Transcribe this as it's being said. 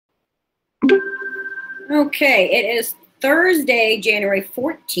Okay, it is Thursday, January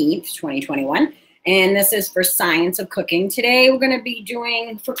 14th, 2021, and this is for Science of Cooking. Today we're going to be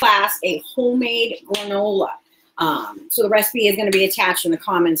doing for class a homemade granola. So the recipe is going to be attached in the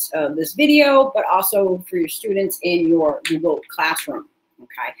comments of this video, but also for your students in your Google Classroom.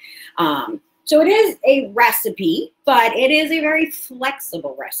 Okay. So it is a recipe, but it is a very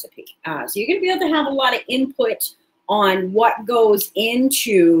flexible recipe. So you're going to be able to have a lot of input on what goes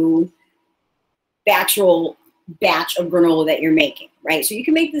into the actual batch of granola that you're making, right? So you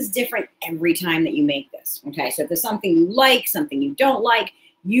can make this different every time that you make this, okay? So if there's something you like, something you don't like,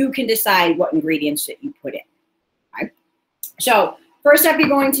 you can decide what ingredients that you put in, okay? So first up, you're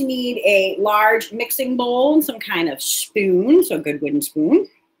going to need a large mixing bowl and some kind of spoon, so a good wooden spoon,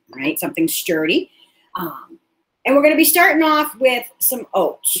 right? Something sturdy. And we're going to be starting off with some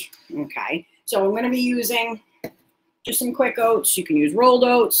oats, okay? So I'm going to be using just some quick oats. You can use rolled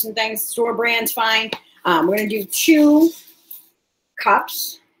oats and things. Store brand's fine. We're going to do 2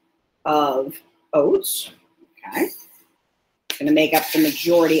 cups of oats. Okay. Going to make up the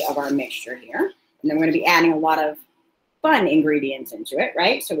majority of our mixture here. And then we're going to be adding a lot of fun ingredients into it,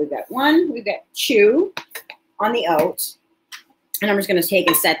 right? So we've got 1, we've got 2 on the oats. And I'm just going to take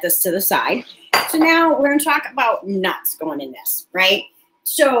and set this to the side. So now we're going to talk about nuts going in this, right?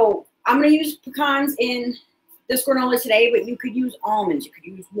 So I'm going to use pecans in this granola today, but you could use almonds, you could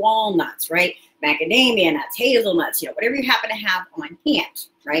use walnuts, right? Macadamia nuts, hazelnuts, whatever you happen to have on hand,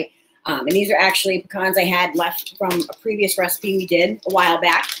 right? And these are actually pecans I had left from a previous recipe we did a while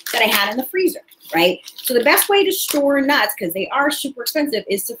back that I had in the freezer, right? So the best way to store nuts, because they are super expensive,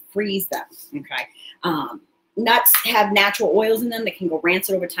 is to freeze them, okay? Nuts have natural oils in them that can go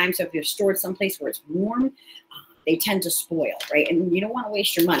rancid over time, so if you're stored someplace where it's warm, they tend to spoil, right? And you don't want to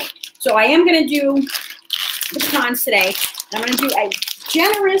waste your money. So I am going to do the pecans today. I'm going to do a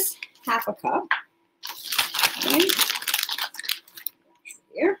generous ½ cup. Okay.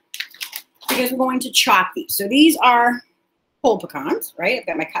 Here. Because we're going to chop these. So these are whole pecans, right? I've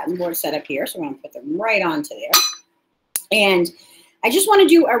got my cutting board set up here, so I'm going to put them right onto there. And I just want to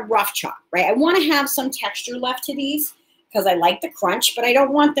do a rough chop, right? I want to have some texture left to these because I like the crunch, but I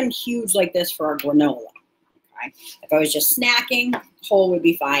don't want them huge like this for our granola. Okay? If I was just snacking, whole would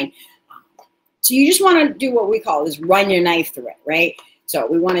be fine. So you just want to do what we call is run your knife through it, right? So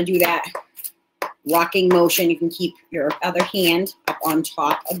we want to do that rocking motion. You can keep your other hand up on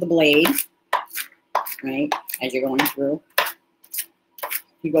top of the blade, right, as you're going through.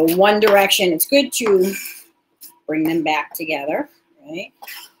 You go one direction. It's good to bring them back together, right,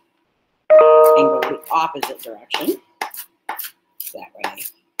 and go the opposite direction. That way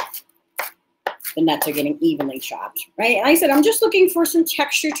the nuts are getting evenly chopped, right? And like I said, I'm just looking for some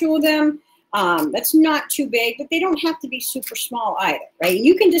texture to them. That's not too big, but they don't have to be super small either, right? And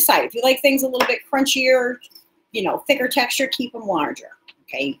you can decide if you like things a little bit crunchier, thicker texture, keep them larger,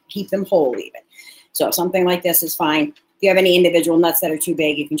 okay? Keep them whole even. So something like this is fine. If you have any individual nuts that are too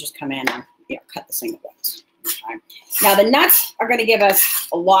big, you can just come in and cut the single ones. Okay? Now the nuts are going to give us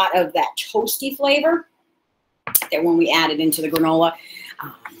a lot of that toasty flavor that when we add it into the granola,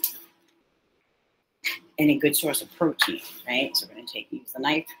 and a good source of protein, right? So we're going to use the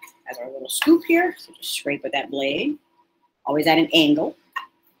knife as our little scoop here. So just scrape with that blade, always at an angle.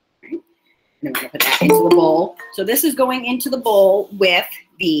 Right? And then we're going to put that into the bowl. So this is going into the bowl with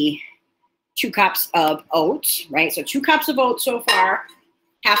the 2 cups of oats, right? So 2 cups of oats so far,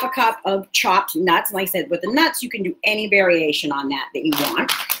 ½ cup of chopped nuts. And like I said, with the nuts, you can do any variation on that you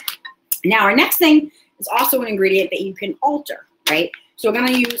want. Now our next thing is also an ingredient that you can alter, right? So we're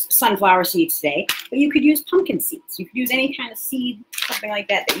going to use sunflower seeds today, but you could use pumpkin seeds. You could use any kind of seed, something like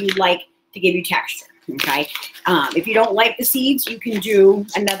that you like to give you texture, okay? If you don't like the seeds, you can do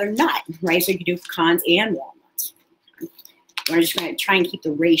another nut, right? So you can do pecans and walnuts. We're just going to try and keep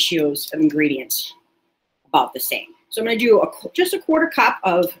the ratios of ingredients about the same. So I'm going to do just a ¼ cup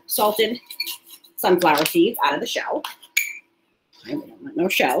of salted sunflower seeds out of the shell. Okay, we don't want no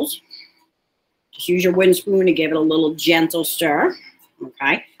shells. Just use your wooden spoon to give it a little gentle stir.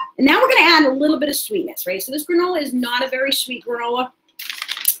 Okay, and now we're going to add a little bit of sweetness, right? So this granola is not a very sweet granola.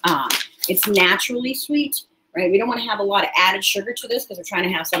 It's naturally sweet, right? We don't want to have a lot of added sugar to this because we're trying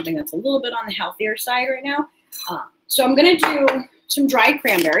to have something that's a little bit on the healthier side right now. So I'm going to do some dried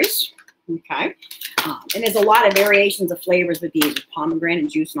cranberries, okay? And there's a lot of variations of flavors with these, with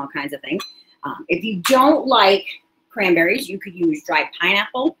pomegranate juice and all kinds of things. If you don't like cranberries, you could use dried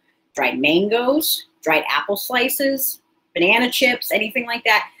pineapple, dried mangoes, dried apple slices, banana chips, anything like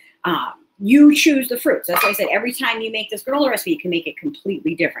that. You choose the fruits. That's why I said every time you make this granola recipe, you can make it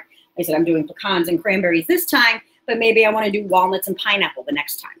completely different. I said I'm doing pecans and cranberries this time, but maybe I want to do walnuts and pineapple the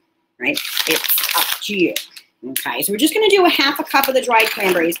next time, right? It's up to you. Okay, so we're just going to do a half a cup of the dried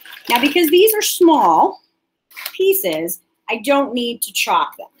cranberries. Now, because these are small pieces, I don't need to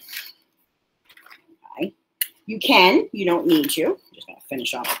chop them. Okay, you can, you don't need to. Just going to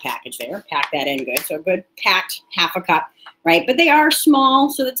finish off the package there. Pack that in good. So a good packed half a cup, right? But they are small,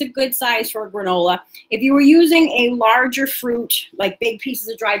 so that's a good size for a granola. If you were using a larger fruit, like big pieces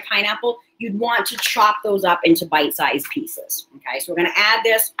of dried pineapple, you'd want to chop those up into bite-sized pieces. Okay, so we're going to add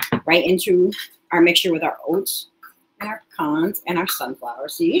this right into our mixture with our oats and our pecans and our sunflower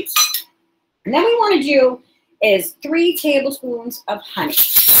seeds. And then what we want to do is 3 tablespoons of honey.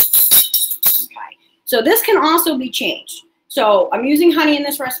 Okay, so this can also be changed. So I'm using honey in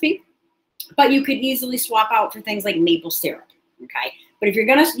this recipe, but you could easily swap out for things like maple syrup. Okay, but if you're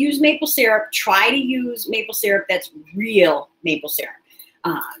going to use maple syrup, try to use maple syrup that's real maple syrup.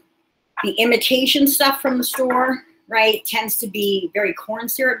 The imitation stuff from the store, right, tends to be very corn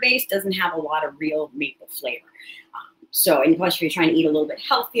syrup based, doesn't have a lot of real maple flavor. So, and plus if you're trying to eat a little bit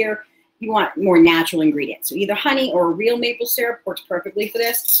healthier, you want more natural ingredients. So either honey or real maple syrup works perfectly for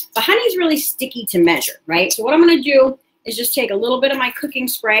this. But honey is really sticky to measure, right? So what I'm going to do is just take a little bit of my cooking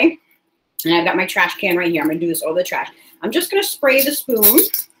spray, and I've got my trash can right here. I'm going to do this over the trash. I'm just going to spray the spoon,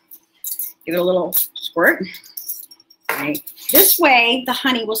 give it a little squirt. Right. This way, the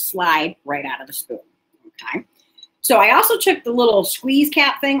honey will slide right out of the spoon. Okay. So I also took the little squeeze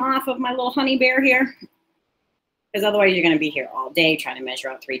cap thing off of my little honey bear here, because otherwise you're going to be here all day trying to measure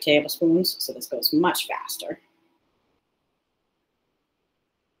out 3 tablespoons. So this goes much faster.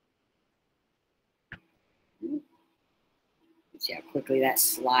 See how quickly that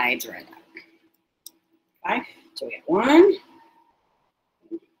slides right out. Okay. So we have 1,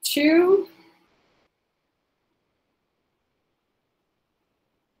 2.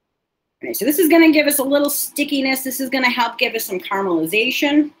 Okay, so this is going to give us a little stickiness. This is going to help give us some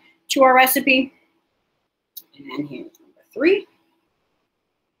caramelization to our recipe. And then here's number 3.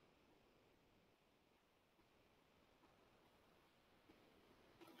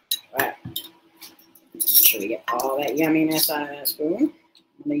 All right. Make sure we get all that yumminess out of that spoon.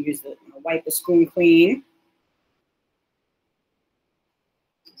 I'm going to wipe the spoon clean.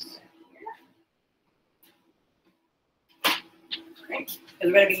 Right.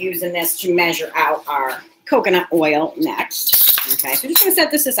 We're going to be using this to measure out our coconut oil next. Okay, so we're just going to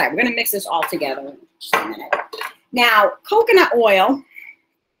set this aside. We're going to mix this all together in just a minute. Now, coconut oil,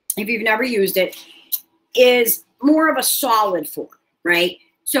 if you've never used it, is more of a solid form, right?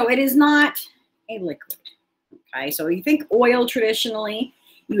 So it is not a liquid. Okay, so you think oil traditionally,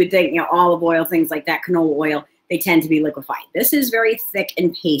 you would think, olive oil, things like that, canola oil, they tend to be liquefied. This is very thick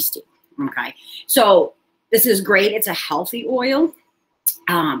and pasty. Okay, so this is great. It's a healthy oil.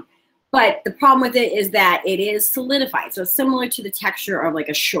 But the problem with it is that it is solidified. So it's similar to the texture of like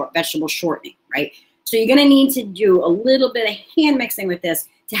a vegetable shortening, right? So you're going to need to do a little bit of hand mixing with this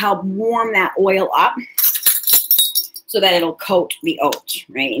to help warm that oil up so that it'll coat the oat,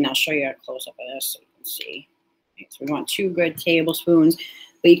 right? And I'll show you a close-up of this so you can see. Okay, so we want 2 good tablespoons.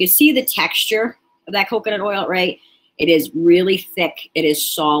 But you can see the texture of that coconut oil, right? It is really thick. It is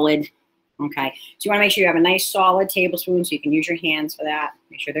solid. Okay, so you want to make sure you have a nice solid tablespoon so you can use your hands for that.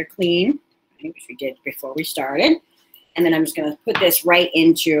 Make sure they're clean, right, which we did before we started. And then I'm just going to put this right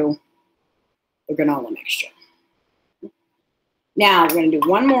into the granola mixture. Now we're going to do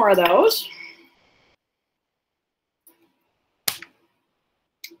 1 more of those.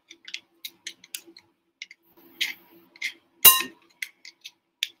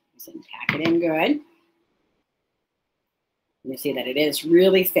 Pack it in good. You see that it is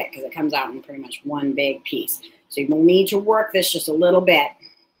really thick because it comes out in pretty much 1 big piece. So you will need to work this just a little bit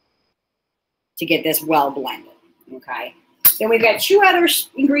to get this well blended, okay? Then we've got 2 other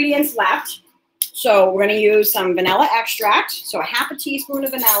ingredients left. So we're going to use some vanilla extract. So a half a teaspoon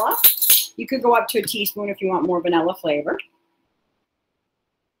of vanilla. You could go up to a teaspoon if you want more vanilla flavor.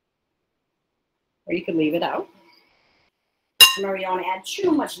 Or you could leave it out. Remember, you don't want to add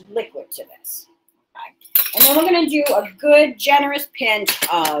too much liquid to this. And then we're going to do a good, generous pinch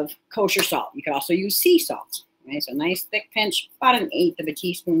of kosher salt. You could also use sea salt. Okay, so a nice thick pinch, about 1/8 of a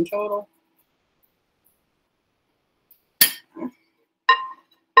teaspoon total.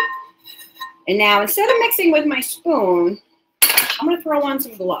 And now, instead of mixing with my spoon, I'm going to throw on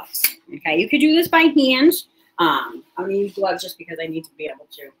some gloves. Okay, you could do this by hand. I'm going to use gloves just because I need to be able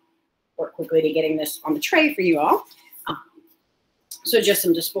to work quickly to getting this on the tray for you all. So just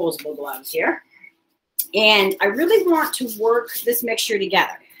some disposable gloves here. And I really want to work this mixture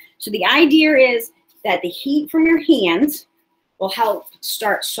together. So the idea is that the heat from your hands will help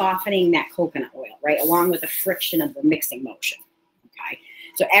start softening that coconut oil, right, along with the friction of the mixing motion, okay?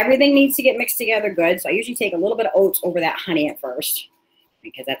 So everything needs to get mixed together good. So I usually take a little bit of oats over that honey at first,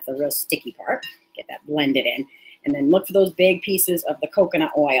 because that's the real sticky part. Get that blended in. And then look for those big pieces of the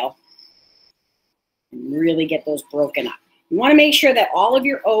coconut oil and really get those broken up. You want to make sure that all of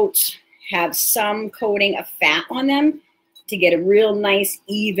your oats have some coating of fat on them to get a real nice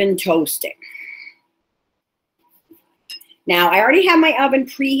even toasting. Now, I already have my oven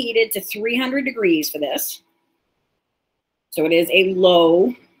preheated to 300 degrees for this. So it is a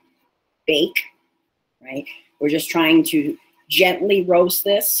low bake, right? We're just trying to gently roast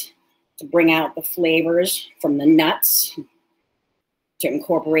this to bring out the flavors from the nuts, to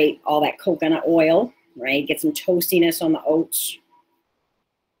incorporate all that coconut oil, right? Get some toastiness on the oats.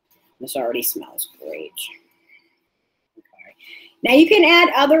 This already smells great. Okay. Now you can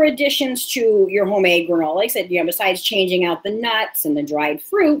add other additions to your homemade granola. Like I said, besides changing out the nuts and the dried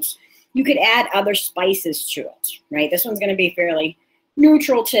fruits, you could add other spices to it, right? This one's going to be fairly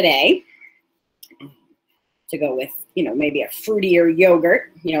neutral today to go with, maybe a fruitier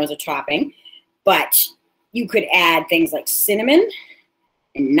yogurt, as a topping. But you could add things like cinnamon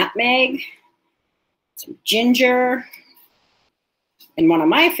and nutmeg, some ginger, and one of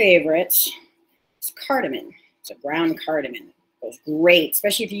my favorites is cardamom. It's a ground cardamom. It goes great,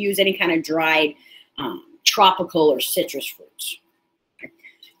 especially if you use any kind of dried tropical or citrus fruits. Okay.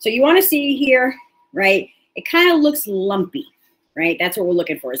 So you want to see here, right? It kind of looks lumpy, right? That's what we're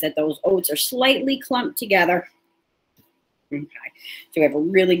looking for, is that those oats are slightly clumped together. Okay. So we have a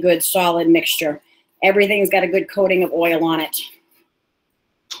really good solid mixture. Everything's got a good coating of oil on it.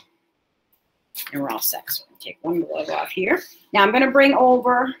 And we're all set. So I'm going to take one glove off here. Now I'm going to bring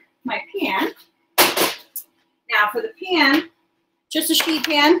over my pan. Now for the pan, just a sheet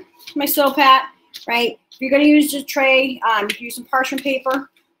pan, my Silpat, right? If you're going to use a tray, you can use some parchment paper,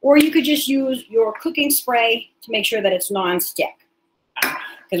 or you could just use your cooking spray to make sure that it's non-stick. Because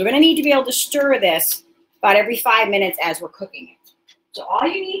we're going to need to be able to stir this about every 5 minutes as we're cooking it. So all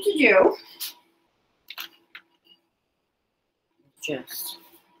you need to do is just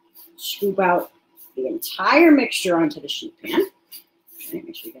scoop out the entire mixture onto the sheet pan. Okay,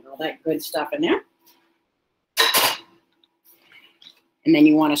 make sure you get all that good stuff in there. And then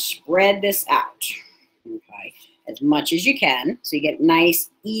you want to spread this out, okay, as much as you can, so you get nice,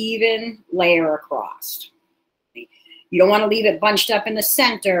 even layer across. Okay. You don't want to leave it bunched up in the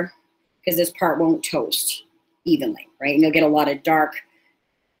center, because this part won't toast evenly, right? And you'll get a lot of dark,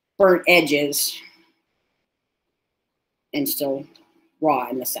 burnt edges and still raw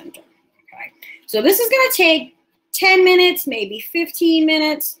in the center, okay? So this is going to take 10 minutes, maybe 15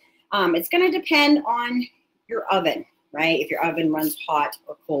 minutes. It's going to depend on your oven, right? If your oven runs hot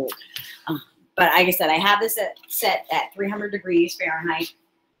or cold. But like I said, I have this set at 300 degrees Fahrenheit.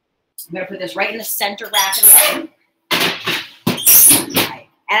 I'm going to put this right in the center rack of the oven. Okay.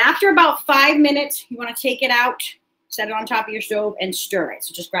 And after about 5 minutes, you want to take it out, set it on top of your stove, and stir it.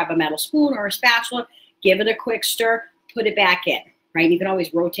 So just grab a metal spoon or a spatula, give it a quick stir, put it back in, right? You can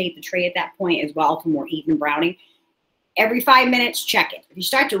always rotate the tray at that point as well for more even browning. Every 5 minutes, check it. If you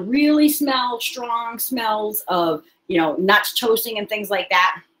start to really smell strong smells of, nuts toasting and things like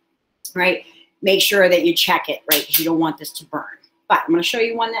that, right, make sure that you check it, right, because you don't want this to burn. But I'm going to show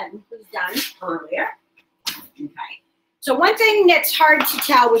you one that was done earlier. Okay. So one thing that's hard to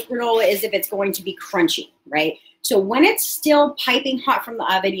tell with granola is if it's going to be crunchy, right? So when it's still piping hot from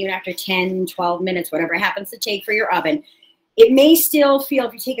the oven, even after 10, 12 minutes, whatever it happens to take for your oven, it may still feel,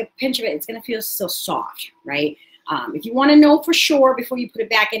 if you take a pinch of it, it's going to feel still soft, right? If you want to know for sure before you put it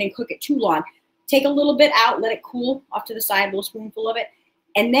back in and cook it too long, take a little bit out, let it cool off to the side, a little spoonful of it,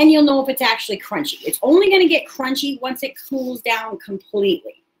 and then you'll know if it's actually crunchy. It's only going to get crunchy once it cools down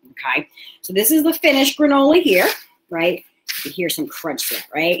completely, okay? So this is the finished granola here, right? You can hear some crunch there,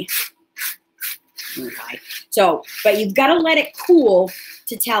 right? Okay. So, but you've got to let it cool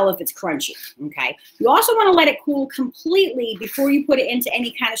to tell if it's crunchy, okay? You also want to let it cool completely before you put it into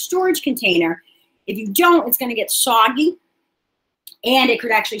any kind of storage container. If you don't, it's going to get soggy, and it could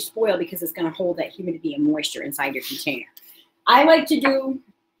actually spoil because it's going to hold that humidity and moisture inside your container. I like to do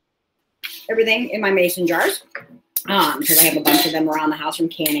everything in my mason jars because I have a bunch of them around the house from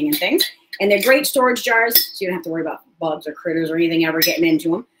canning and things. And they're great storage jars, so you don't have to worry about bugs or critters or anything ever getting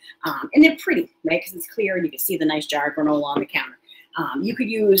into them. And they're pretty, right, because it's clear and you can see the nice jar of granola on the counter. You could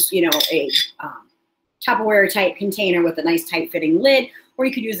use, a Tupperware type container with a nice tight fitting lid, or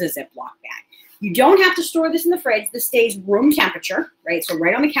you could use a Ziploc bag. You don't have to store this in the fridge. This stays room temperature, right? So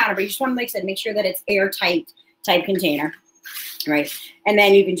right on the counter, but you just want to, like I said, make sure that it's airtight type container, right? And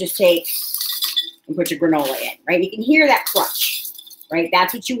then you can just take and put your granola in, right? You can hear that crunch, right?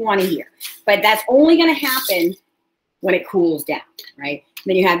 That's what you want to hear. But that's only going to happen when it cools down, right?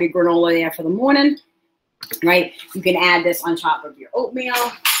 Then you have your granola there for the morning, right? You can add this on top of your oatmeal.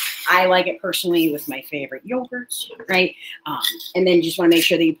 I like it personally with my favorite yogurts, right? And then you just want to make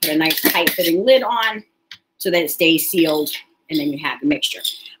sure that you put a nice tight fitting lid on so that it stays sealed, and then you have the mixture.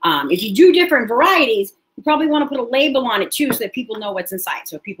 If you do different varieties, you probably want to put a label on it too so that people know what's inside.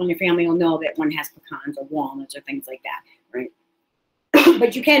 So people in your family will know that one has pecans or walnuts or things like that, right?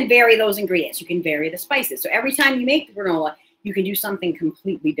 But you can vary those ingredients. You can vary the spices. So every time you make the granola, you can do something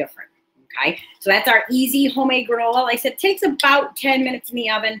completely different, okay? So that's our easy homemade granola. Like I said, it takes about 10 minutes in the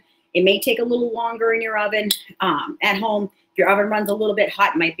oven. It may take a little longer in your oven. At home, if your oven runs a little bit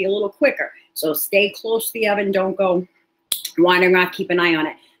hot, it might be a little quicker. So stay close to the oven. Don't go wandering off. Keep an eye on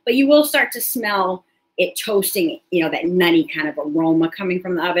it. But you will start to smell it toasting, you know, that nutty kind of aroma coming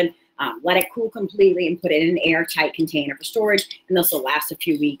from the oven. Let it cool completely and put it in an airtight container for storage. And this will last a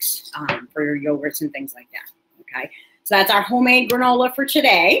few weeks for your yogurts and things like that, okay? So that's our homemade granola for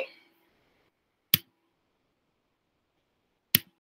today.